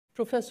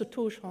Professor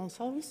Tors Hans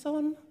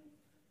Hansson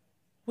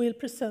will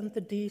present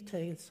the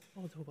details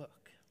of the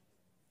work.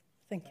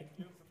 Thank you. Thank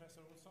you,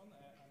 Professor Olsson,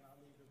 and I'll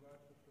leave the word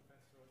to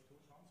Professor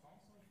Tors Hans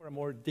Hansson for a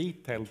more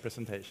detailed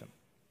presentation.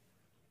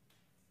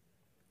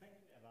 Thank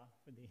you, Eva,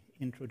 for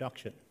the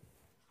introduction.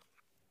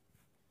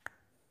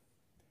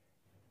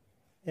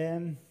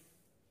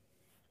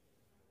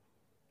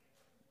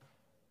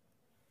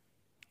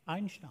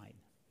 Einstein,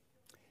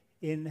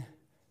 in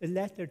a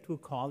letter to a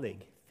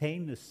colleague,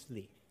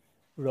 famously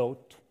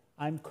wrote,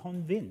 "I'm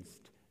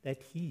convinced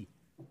that he,"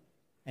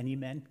 and he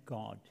meant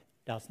God,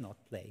 "does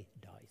not play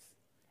dice."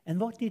 And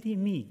what did he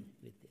mean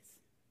with this?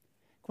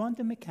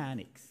 Quantum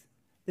mechanics,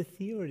 the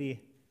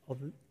theory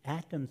of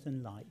atoms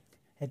and light,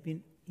 had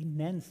been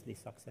immensely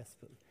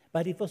successful,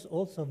 but it was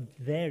also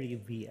very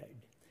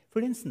weird.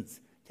 For instance,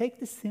 take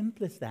the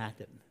simplest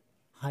atom,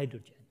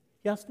 hydrogen.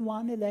 Just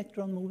one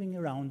electron moving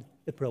around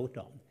the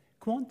proton.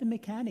 Quantum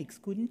mechanics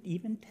couldn't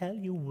even tell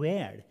you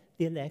where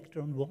the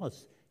electron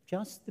was,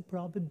 just the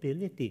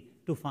probability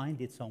to find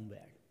it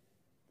somewhere.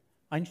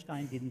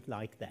 Einstein didn't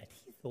like that.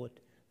 He thought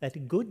that a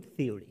good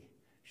theory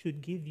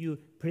should give you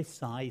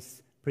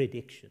precise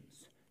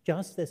predictions,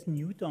 just as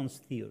Newton's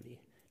theory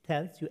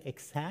tells you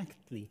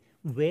exactly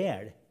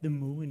where the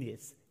moon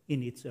is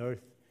in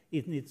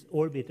its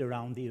orbit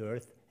around the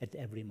Earth at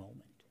every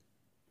moment.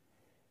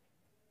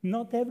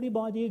 Not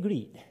everybody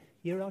agreed.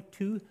 Here are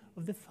two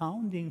of the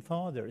founding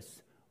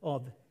fathers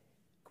of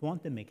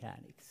quantum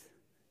mechanics,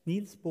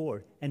 Niels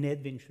Bohr and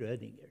Edwin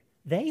Schrödinger.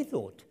 They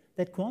thought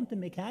that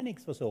quantum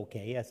mechanics was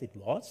okay as it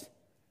was,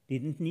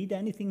 didn't need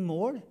anything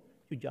more,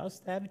 you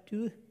just have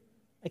to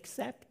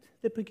accept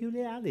the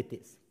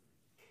peculiarities.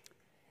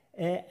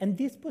 And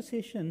this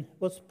position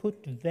was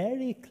put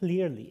very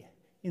clearly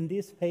in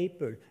this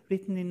paper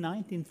written in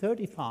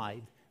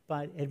 1935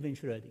 by Edwin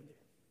Schrödinger.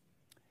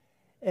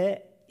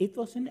 It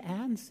was an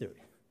answer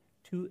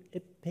to a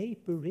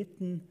paper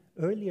written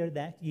earlier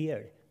that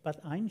year by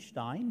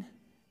Einstein,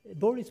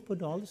 Boris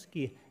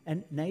Podolsky,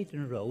 and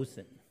Nathan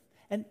Rosen.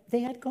 And they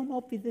had come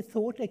up with the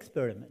thought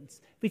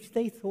experiments, which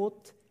they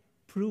thought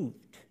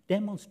proved,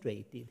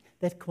 demonstrated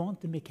that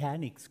quantum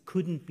mechanics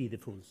couldn't be the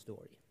full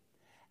story.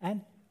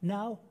 And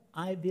now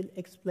I will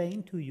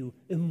explain to you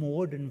a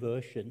modern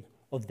version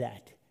of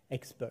that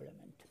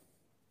experiment.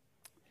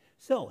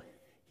 So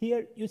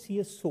here you see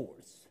a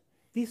source.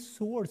 This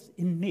source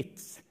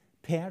emits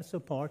pairs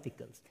of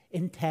particles,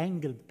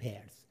 entangled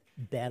pairs,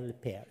 Bell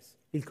pairs.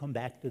 We'll come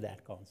back to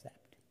that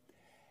concept.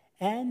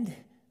 And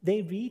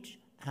they reach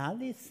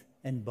Alice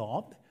and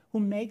Bob, who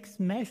makes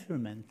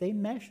measurement. They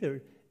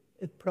measure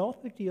a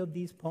property of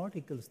these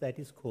particles that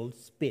is called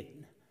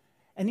spin.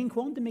 And in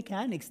quantum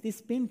mechanics, this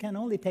spin can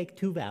only take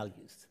two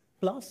values,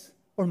 plus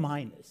or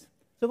minus.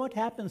 So what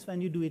happens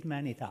when you do it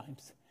many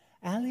times?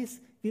 Alice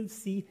will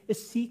see a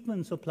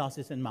sequence of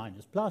pluses and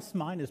minuses, plus,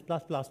 minus,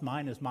 plus, plus,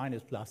 minus,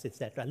 minus, plus,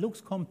 etc.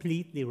 Looks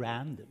completely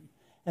random.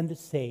 And the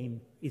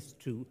same is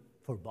true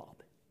for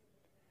Bob.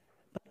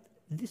 But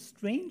the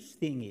strange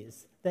thing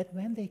is that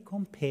when they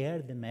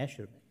compare the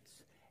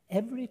measurements,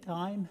 every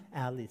time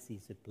Alice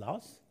sees a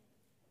plus,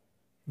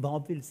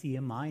 Bob will see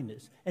a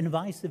minus, and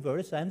vice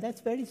versa. And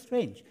that's very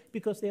strange,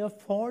 because they are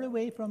far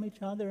away from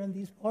each other, and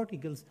these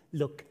particles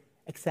look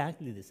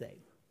exactly the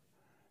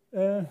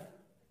same.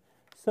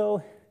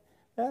 So,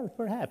 well,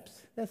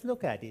 perhaps, let's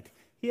look at it.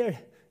 Here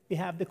we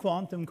have the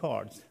quantum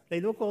cards. They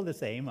look all the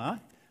same, huh?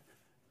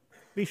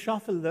 We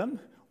shuffle them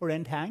or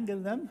entangle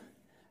them,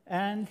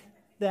 and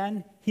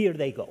then here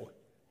they go.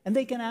 And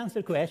they can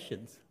answer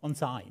questions on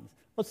signs.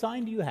 What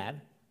sign do you have?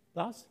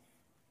 Plus?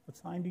 What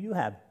sign do you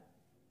have?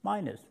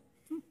 Minus.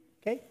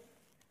 Okay?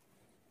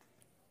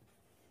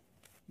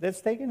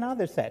 Let's take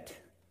another set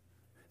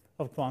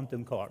of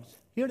quantum cards.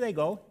 Here they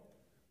go.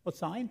 What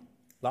sign?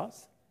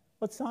 Plus.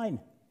 What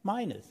sign?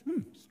 Minus.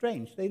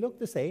 Strange. They look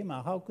the same.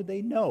 How could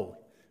they know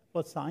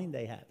what sign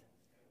they have?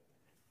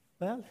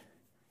 Well,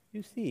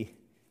 you see,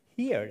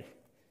 here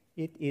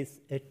it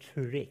is a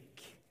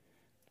trick.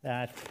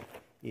 That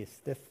is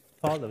the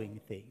following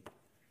thing.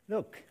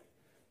 Look,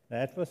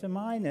 that was a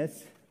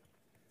minus,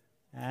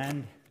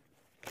 and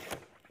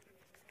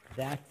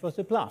that was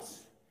a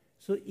plus.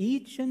 So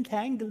each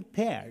entangled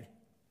pair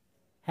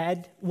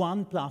had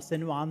one plus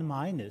and one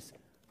minus.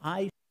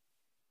 I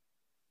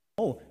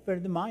know where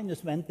the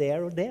minus went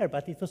there or there,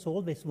 but it was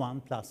always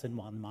one plus and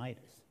one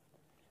minus.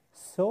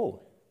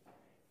 So,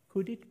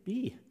 could it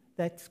be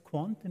that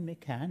quantum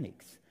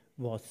mechanics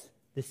was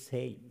the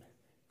same?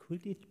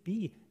 Could it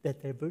be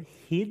that there were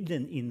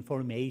hidden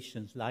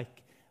informations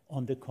like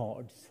on the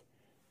cards?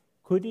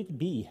 Could it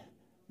be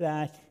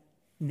that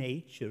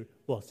nature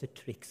was a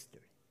trickster?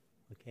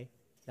 Okay,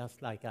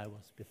 just like I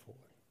was before.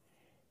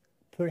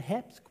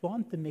 Perhaps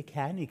quantum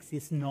mechanics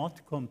is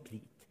not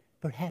complete.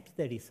 Perhaps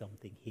there is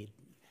something hidden.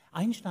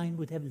 Einstein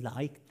would have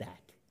liked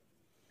that.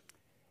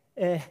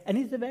 And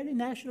it's a very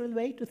natural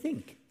way to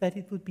think that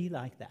it would be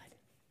like that.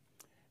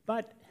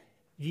 But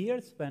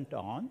years went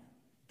on,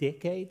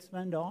 decades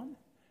went on.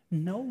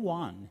 No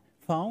one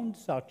found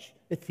such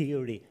a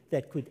theory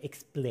that could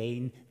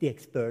explain the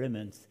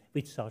experiments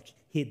with such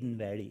hidden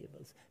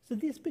variables. So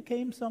this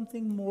became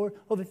something more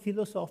of a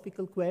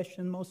philosophical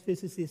question. Most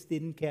physicists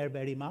didn't care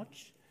very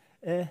much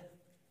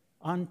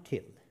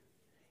until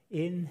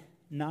in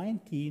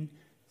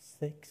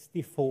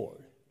 1964,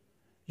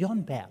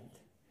 John Bell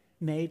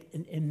made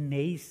an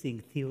amazing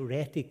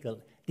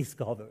theoretical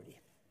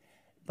discovery.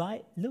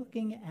 By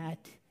looking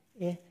at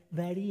a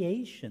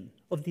variation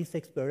of this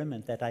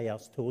experiment that I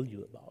just told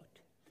you about,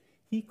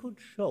 he could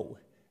show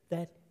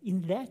that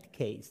in that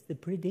case, the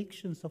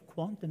predictions of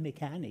quantum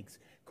mechanics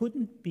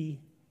couldn't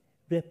be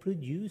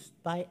reproduced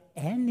by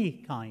any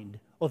kind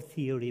of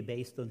theory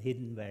based on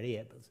hidden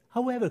variables,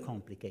 however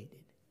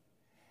complicated.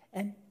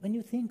 And when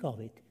you think of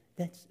it,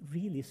 that's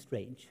really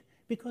strange,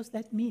 because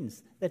that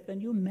means that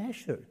when you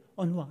measure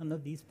on one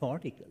of these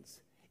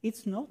particles,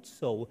 it's not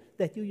so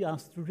that you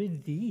just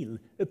reveal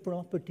a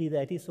property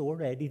that is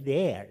already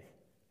there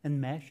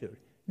and measure.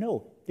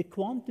 No, the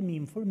quantum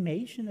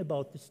information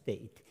about the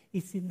state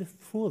is in the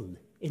full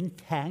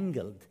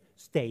entangled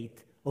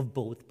state of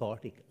both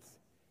particles.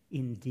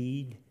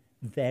 Indeed,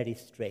 very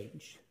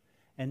strange.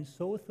 And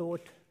so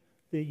thought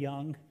the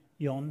young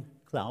John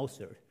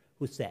Clauser,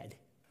 who said,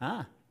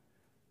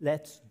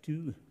 let's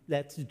do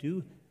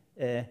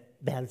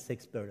Bell's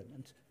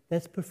experiment.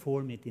 Let's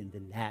perform it in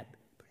the lab.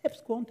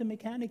 Perhaps quantum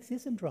mechanics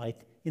isn't right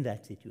in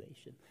that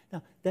situation.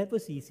 Now, that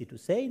was easy to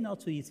say,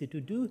 not so easy to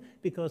do,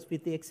 because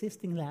with the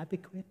existing lab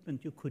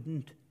equipment, you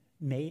couldn't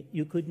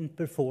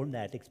perform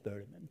that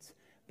experiment.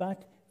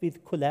 But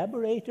with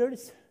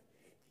collaborators,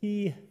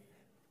 he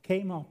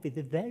came up with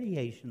a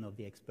variation of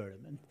the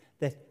experiment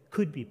that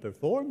could be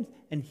performed,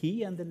 and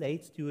he and the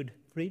late Stuart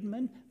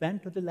Friedman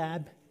went to the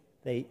lab.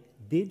 They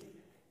did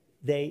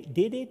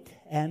it,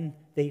 and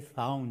they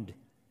found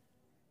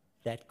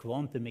that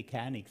quantum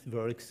mechanics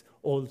works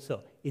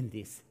also in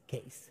this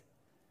case.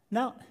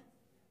 Now,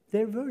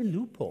 there were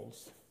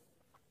loopholes.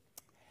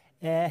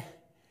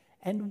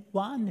 And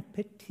one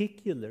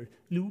particular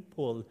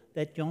loophole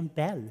that John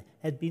Bell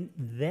had been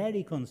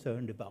very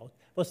concerned about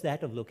was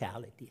that of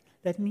locality.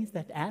 That means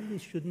that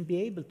Alice shouldn't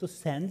be able to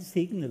send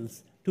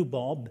signals to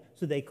Bob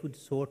so they could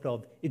sort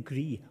of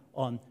agree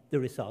on the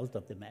result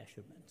of the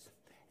measurements.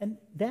 And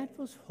that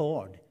was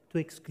hard to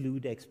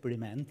exclude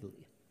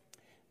experimentally.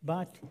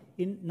 But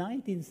in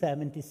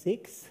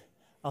 1976,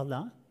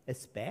 Alain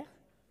Aspect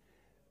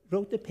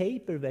wrote a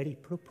paper where he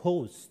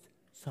proposed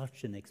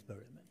such an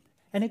experiment.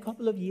 And a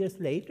couple of years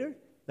later,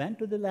 went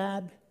to the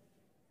lab,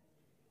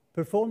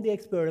 performed the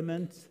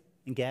experiments,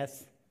 and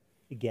guess,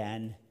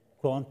 again,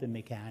 quantum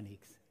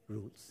mechanics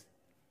rules.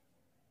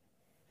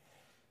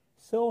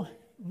 So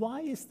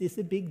why is this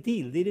a big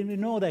deal? Didn't we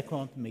know that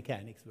quantum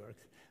mechanics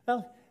works?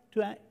 Well,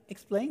 to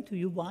explain to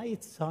you why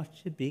it's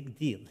such a big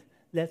deal,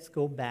 let's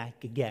go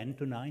back again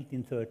to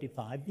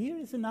 1935. Here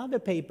is another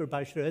paper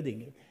by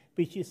Schrödinger,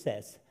 which he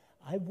says,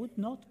 I would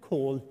not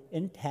call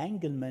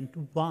entanglement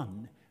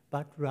one,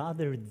 but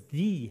rather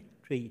the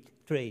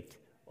trait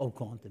of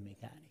quantum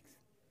mechanics.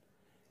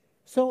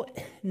 So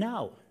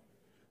now,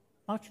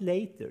 much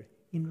later,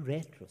 in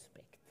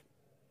retrospect,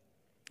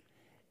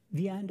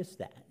 we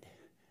understand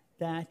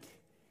that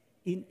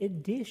in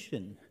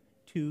addition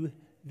to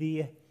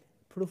the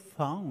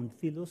profound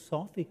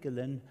philosophical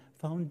and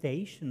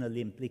foundational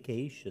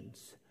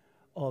implications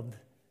of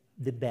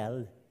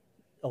the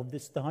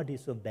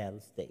studies of Bell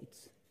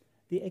states,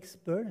 the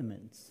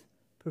experiments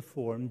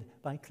performed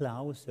by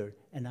Clauser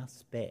and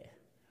Aspect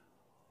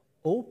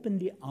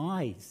opened the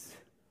eyes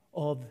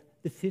of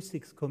the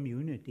physics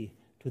community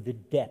to the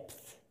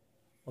depth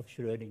of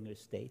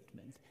Schrödinger's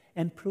statements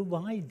and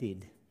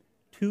provided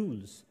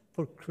tools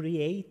for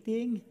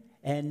creating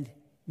and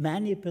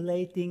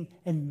manipulating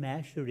and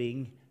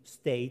measuring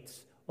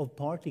states of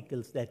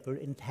particles that were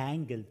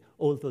entangled,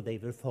 although they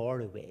were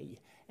far away.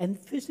 And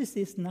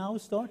physicists now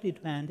started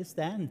to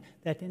understand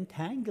that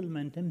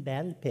entanglement and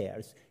Bell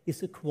pairs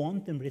is a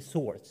quantum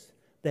resource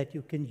that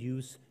you can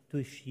use to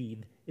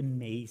achieve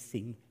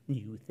amazing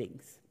new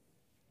things.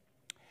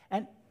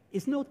 And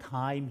it's no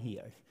time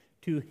here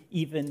to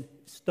even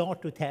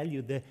start to tell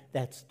you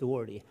that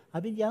story. I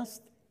will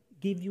just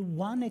give you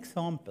one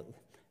example,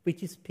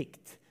 which is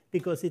picked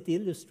because it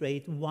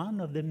illustrates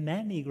one of the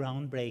many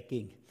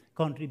groundbreaking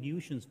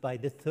contributions by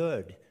the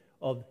third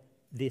of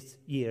this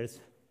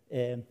year's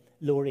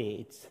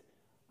laureates,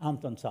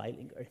 Anton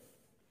Zeilinger.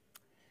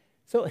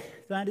 So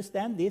to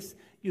understand this,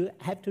 you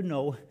have to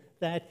know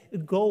that a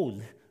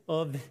goal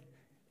of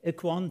a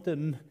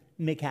quantum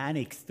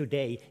mechanics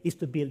today is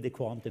to build a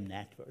quantum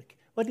network.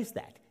 What is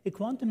that? A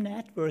quantum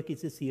network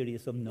is a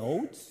series of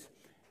nodes,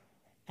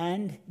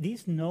 and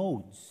these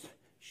nodes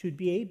should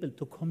be able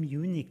to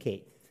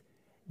communicate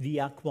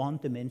via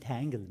quantum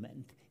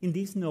entanglement. In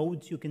these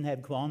nodes, you can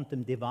have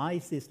quantum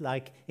devices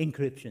like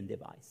encryption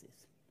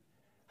devices.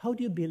 How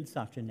do you build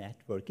such a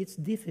network? It's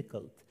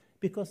difficult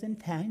because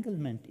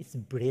entanglement is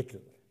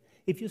brittle.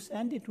 If you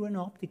send it to an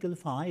optical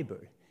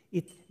fiber,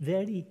 it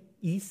very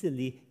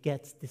easily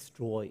gets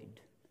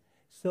destroyed.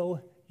 So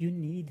you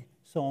need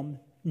some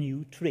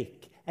new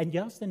trick. and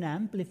just an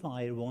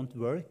amplifier won't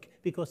work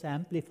because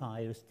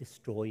amplifiers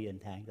destroy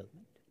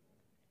entanglement.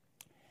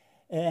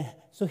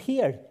 So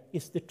here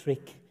is the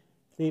trick,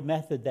 the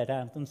method that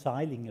Anton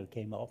Zeilinger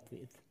came up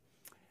with.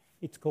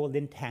 It's called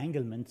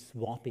entanglement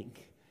swapping.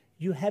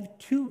 You have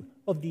two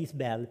of these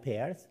Bell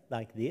pairs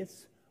like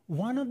this.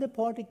 One of the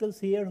particles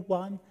here,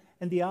 one,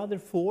 and the other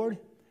four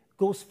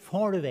goes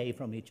far away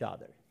from each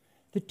other.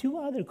 The two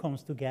other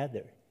comes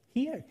together.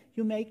 Here,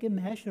 you make a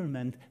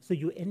measurement, so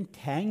you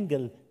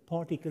entangle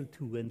particle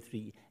 2 and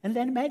 3. And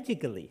then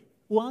magically,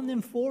 1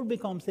 and 4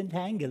 becomes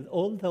entangled,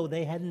 although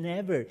they had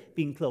never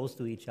been close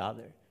to each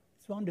other.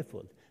 It's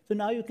wonderful. So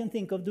now you can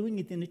think of doing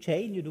it in a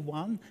chain. You do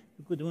one,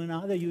 you could do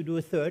another, you do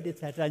a third,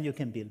 etc., and you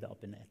can build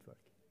up a network.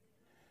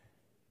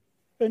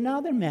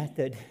 Another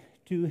method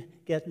to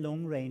get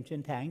long-range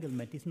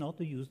entanglement is not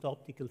to use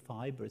optical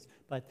fibers,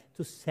 but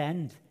to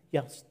send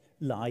just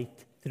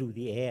light through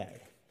the air.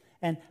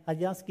 And I'll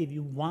just give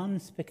you one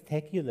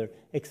spectacular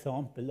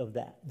example of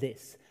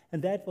this.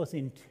 And that was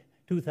in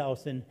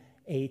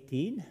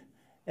 2018.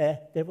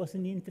 There was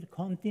an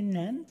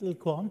intercontinental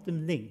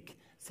quantum link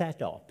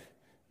set up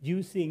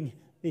using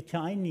the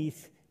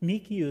Chinese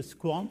MICUS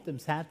quantum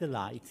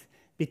satellite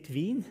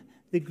between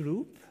the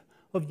group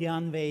of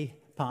Jianwei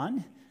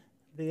Pan,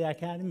 the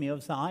Academy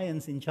of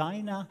Science in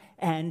China,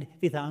 and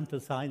with Anton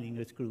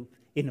Zeilinger's group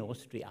in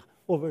Austria,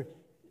 over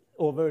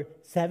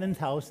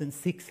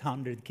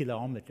 7,600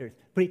 kilometers,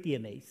 pretty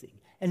amazing.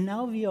 And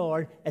now we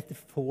are at the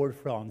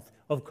forefront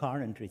of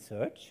current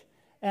research,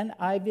 and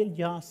I will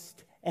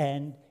just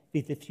end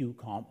with a few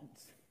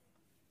comments.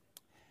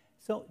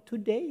 So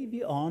today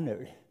we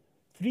honor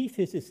 3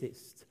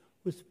 physicists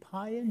whose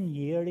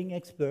pioneering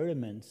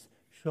experiments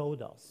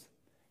showed us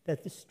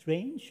that the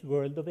strange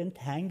world of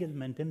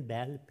entanglement and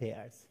Bell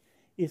pairs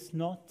is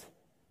not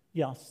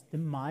just the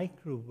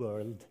micro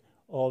world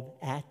of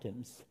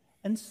atoms,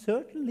 and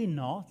certainly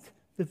not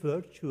the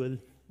virtual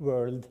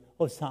world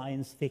of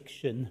science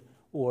fiction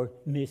or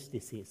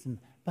mysticism,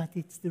 but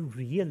it's the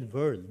real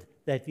world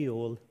that we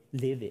all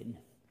live in.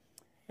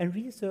 And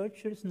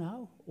researchers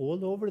now,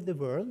 all over the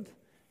world,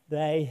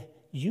 they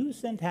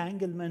use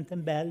entanglement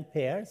and Bell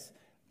pairs,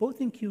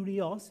 both in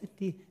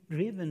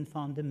curiosity-driven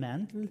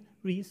fundamental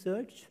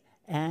research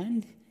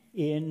and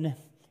in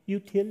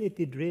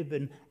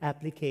utility-driven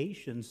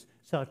applications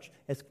such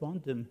as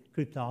quantum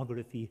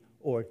cryptography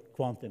or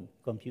quantum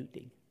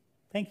computing.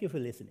 Thank you for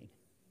listening.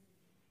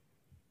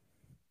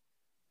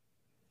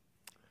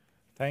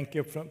 Thank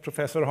you,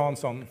 Professor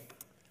Hansson.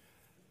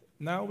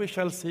 Now we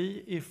shall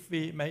see if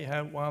we may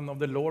have one of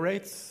the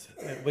laureates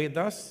with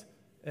us.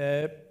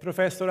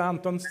 Professor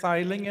Anton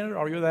Zeilinger,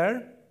 are you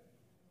there?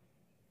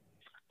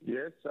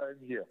 Yes, I'm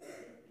here.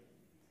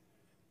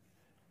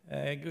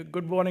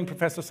 Good morning,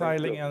 Professor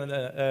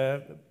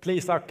Zeilinger.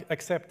 Please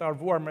accept our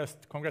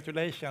warmest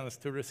congratulations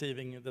to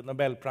receiving the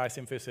Nobel Prize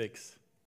in Physics.